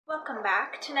Welcome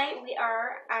back. Tonight we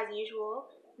are, as usual,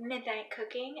 midnight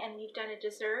cooking, and we've done a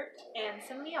dessert and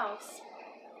some meals.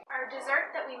 Our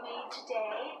dessert that we made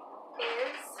today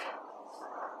is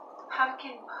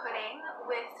pumpkin pudding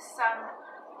with some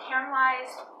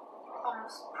caramelized,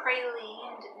 almost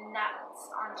pralined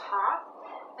nuts on top.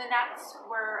 The nuts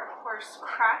were, of course,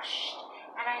 crushed,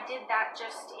 and I did that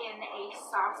just in a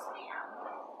saucepan.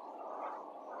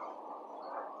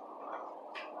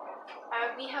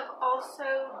 We have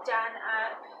also done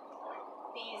up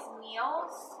these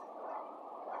meals.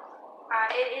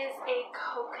 It is a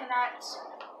coconut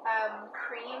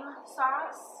cream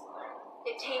sauce.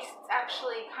 It tastes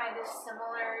actually kind of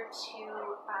similar to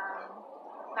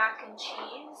mac and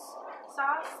cheese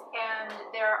sauce, and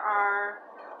there are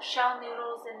shell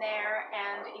noodles in there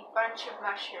and a bunch of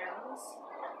mushrooms.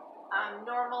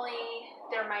 Normally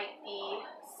there might be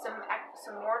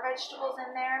some more vegetables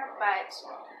in there, but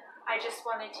I just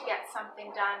wanted to get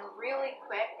something done really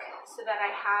quick so that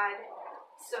I had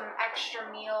some extra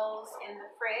meals in the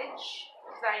fridge,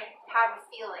 because I have a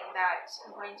feeling that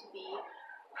I'm going to be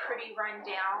pretty run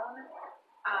down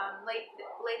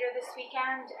later this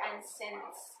weekend, and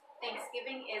since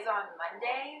Thanksgiving is on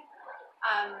Monday,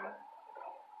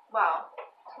 well,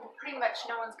 pretty much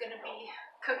no one's going to be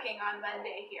cooking on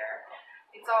Monday here.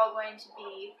 It's all going to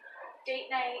be date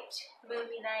night,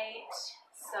 movie night,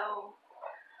 so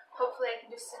hopefully I can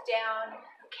just sit down,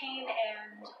 cane,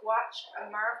 and watch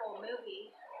a Marvel movie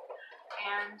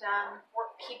and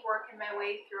keep working my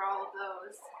way through all of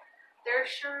those. There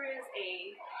sure is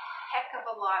a heck of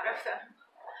a lot of them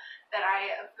that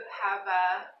I have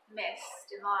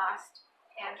missed in the last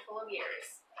handful of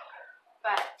years.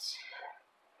 But,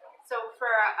 so for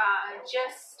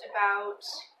just about,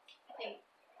 I think,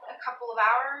 a couple of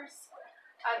hours,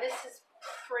 this is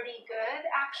pretty good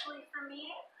actually for me.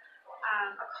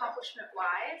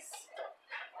 Accomplishment-wise.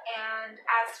 And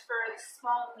as for the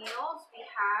small meals, we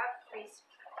have 12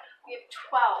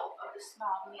 of the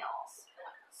small meals.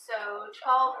 So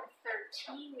 12 and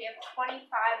 13, we have 25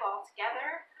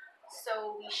 altogether.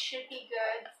 So we should be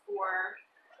good for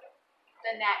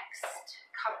the next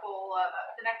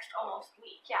almost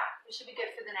week. Yeah, we should be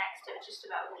good for the next just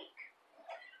about week.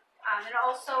 And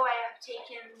also I have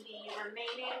taken the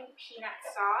remaining peanut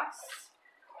sauce.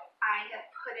 I have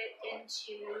put it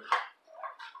into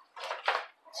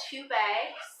 2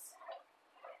 bags,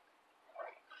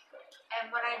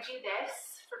 and when I do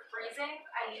this for freezing,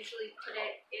 I usually put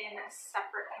it in a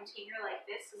separate container like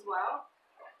this as well.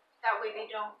 That way they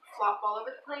don't flop all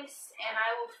over the place, and I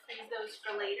will freeze those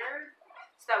for later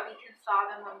so that we can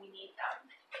thaw them when we need them.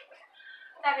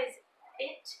 That is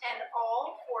it and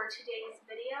all for today's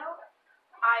video.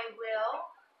 I will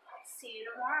see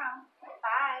you tomorrow.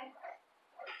 Bye.